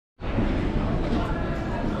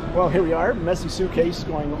Well, here we are, Messy Suitcase,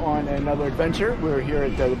 going on another adventure. We're here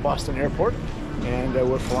at the Boston airport, and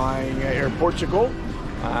we're flying Air Portugal.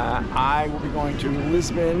 I will be going to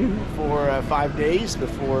Lisbon for 5 days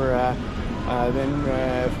before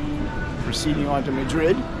then proceeding on to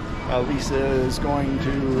Madrid. Lisa is going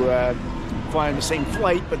to fly on the same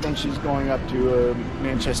flight, but then she's going up to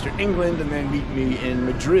Manchester, England, and then meet me in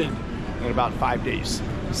Madrid in about 5 days.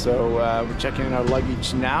 So we're checking in our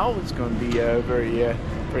luggage now. It's going to be a very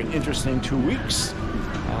interesting 2 weeks,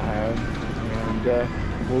 and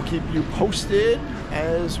we'll keep you posted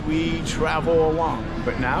as we travel along.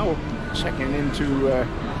 But now checking into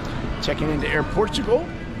Air Portugal,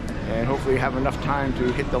 and hopefully have enough time to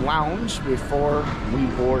hit the lounge before we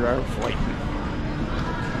board our flight.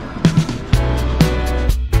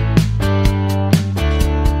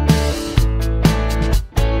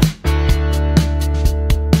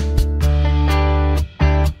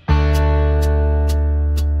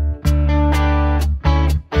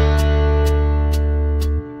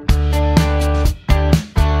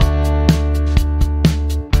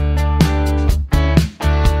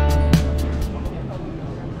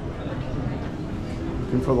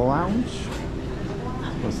 For the lounge,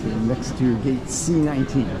 let's see, next to gate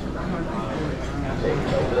C19.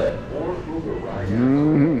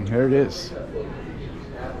 There it is.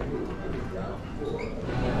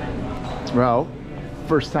 Well,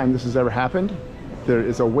 first time this has ever happened, there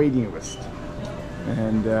is a waiting list,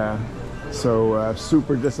 and so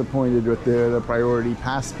super disappointed with the priority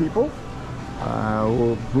pass people.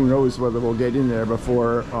 Who knows whether we'll get in there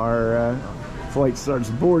before our flight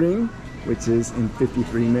starts boarding, which is in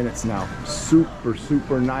 53 minutes now.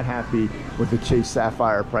 Super not happy with the Chase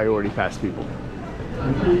Sapphire priority pass people.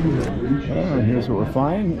 Here's what we're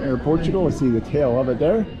flying, Air Portugal. Let's see the tail of it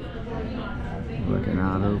there. Looking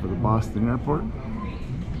out over the Boston airport.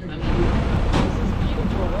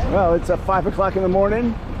 Well, it's 5 o'clock in the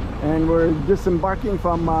morning, and we're disembarking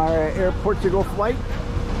from our Air Portugal flight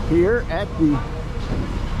here at the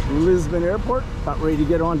Lisbon airport, about ready to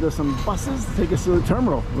get onto some buses to take us to the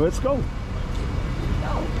terminal. Let's go.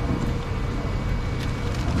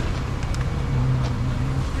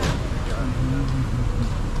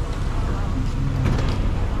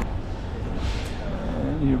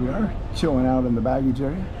 And here we are, chilling out in the baggage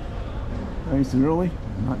area. Nice and early,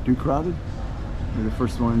 not too crowded. We're the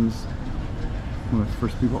first ones, one of the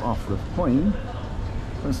first people off the plane.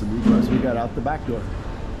 Mostly because we got out the back door.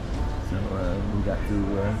 So we got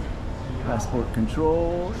through passport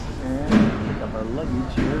control and pick up our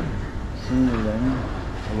luggage here sooner than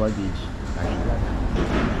the luggage actually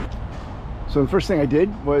got. So the first thing I did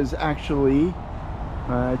was actually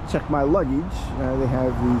check my luggage. They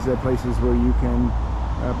have these places where you can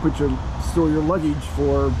store your luggage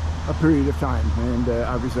for a period of time, and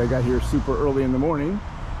obviously I got here super early in the morning,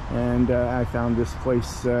 and I found this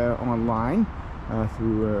place online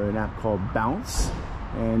through an app called Bounce.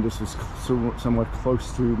 And this was somewhat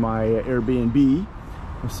close to my Airbnb,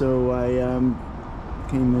 so I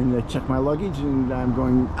came in to check my luggage, and I'm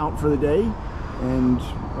going out for the day, and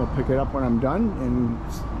I'll pick it up when I'm done and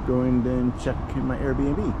go in and check in my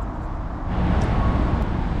Airbnb.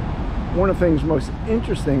 One of the things most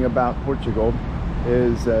interesting about Portugal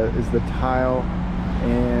is the tile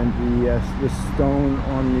and the stone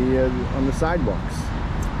on the sidewalks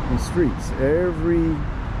and streets. Every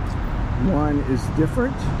one is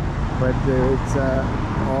different, but it's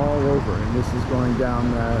all over, and this is going down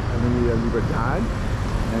Avenida Libertad,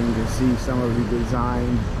 and you can see some of the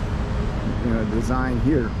design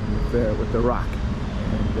here with the rock.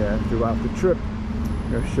 And throughout the trip,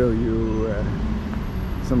 I'm going to show you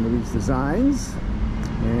some of these designs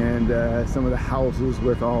and some of the houses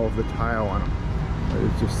with all of the tile on them.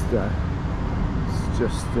 It's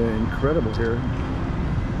just incredible here.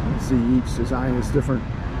 You can see each design is different.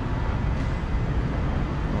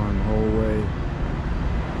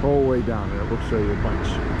 Whole way down there. We'll show you a bunch.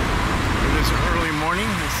 It is early morning.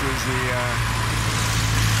 This is the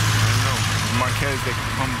Marques de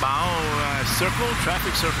Pombal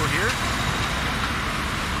traffic circle here.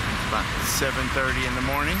 It's about 7:30 in the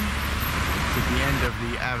morning. It's at the end of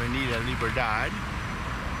the Avenida Libertad.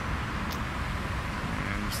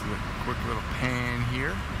 And this is a quick little pan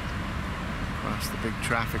here across the big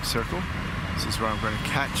traffic circle. This is where I'm going to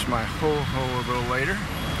catch my HOHO a little later.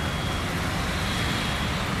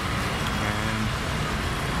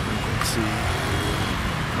 See,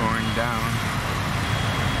 going down.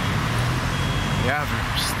 Yeah,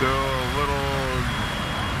 still a little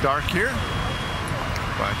dark here,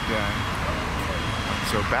 but not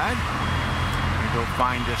so bad. I'm gonna go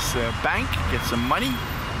find this bank, get some money,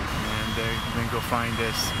 and then go find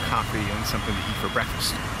us coffee and something to eat for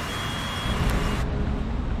breakfast.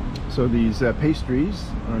 So these pastries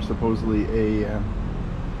are supposedly a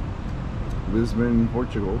Lisbon,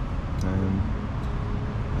 Portugal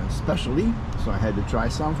specialty. So I had to try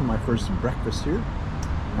some for my first breakfast here,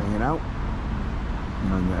 hanging out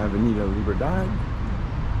on the Avenida Libertad.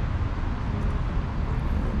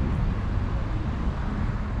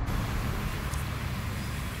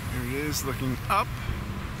 Here it is, looking up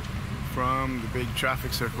from the big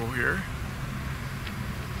traffic circle here.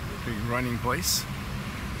 Big running place.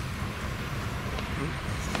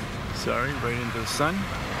 Sorry, right into the sun.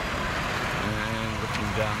 And looking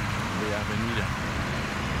down the Avenida.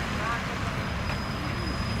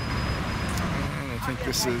 And I think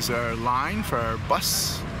this is our line for our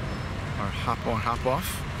bus. Our hop on, hop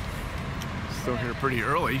off. Still here pretty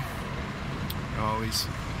early. All these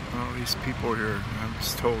people here, I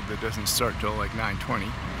was told it doesn't start till like 9:20.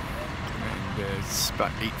 And it's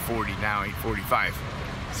about 8:40 now, 8:45.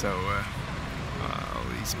 So all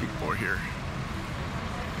these people are here.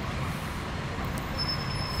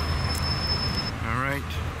 Alright,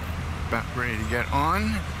 about ready to get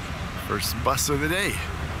on. First bus of the day.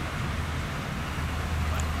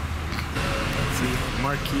 See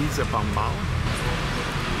Marques de Pombal.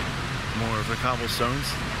 More of the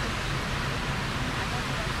cobblestones.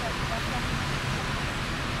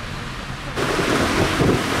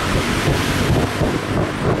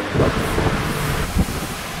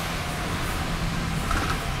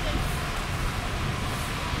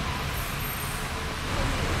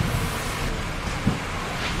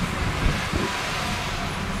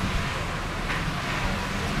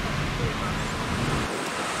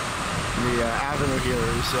 The avenue here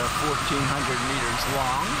is 1,400 meters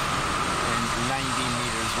long and 90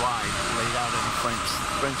 meters wide, laid out in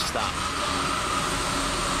French style.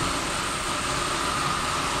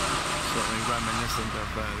 Certainly reminiscent of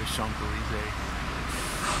the Champs-Élysées.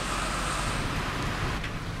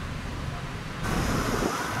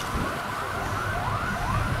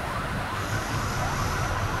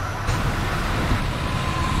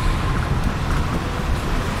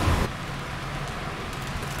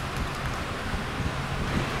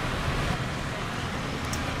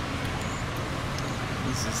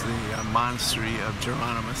 This is the monastery of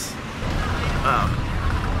Geronimus.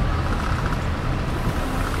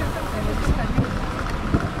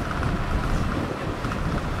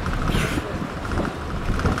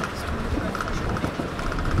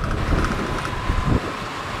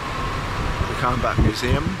 The Combat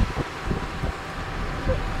Museum.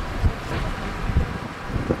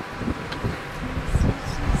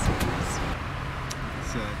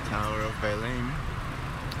 It's a Tower of Belém,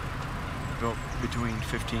 built between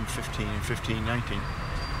 1515 and 1519.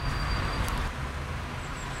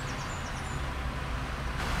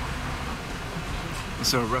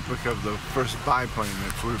 It's a replica of the first biplane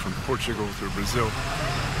that flew from Portugal to Brazil.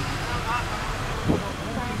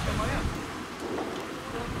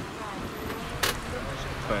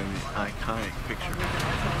 By the iconic picture.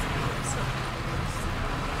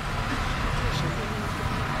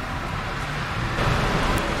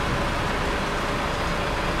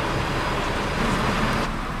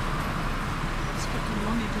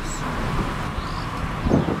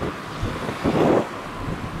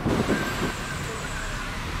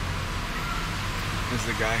 Is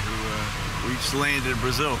the guy who reached land in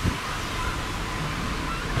Brazil.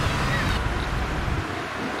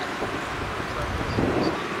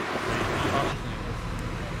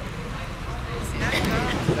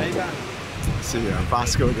 See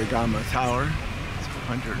Vasco da Gama Tower. It's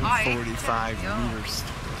 145 meters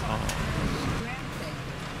tall.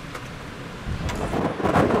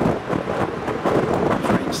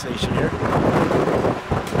 Train station here.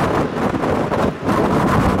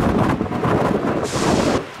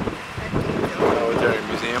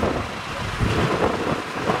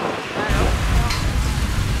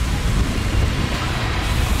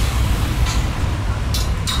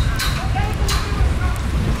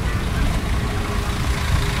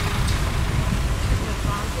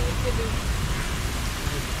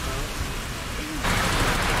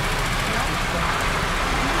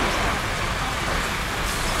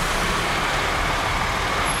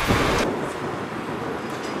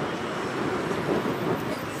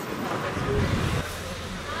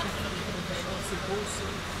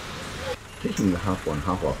 Taking the hop-on,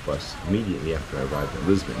 hop-off bus immediately after I arrived in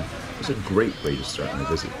Lisbon was a great way to start my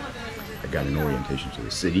visit. I got an orientation to the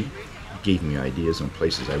city, it gave me ideas on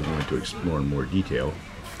places I wanted to explore in more detail.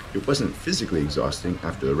 It wasn't physically exhausting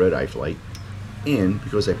after the red-eye flight, and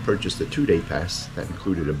because I purchased a 2-day pass that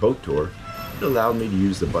included a boat tour, it allowed me to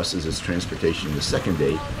use the buses as transportation the second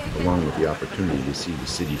day, along with the opportunity to see the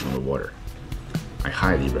city from the water. I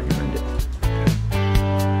highly recommend it.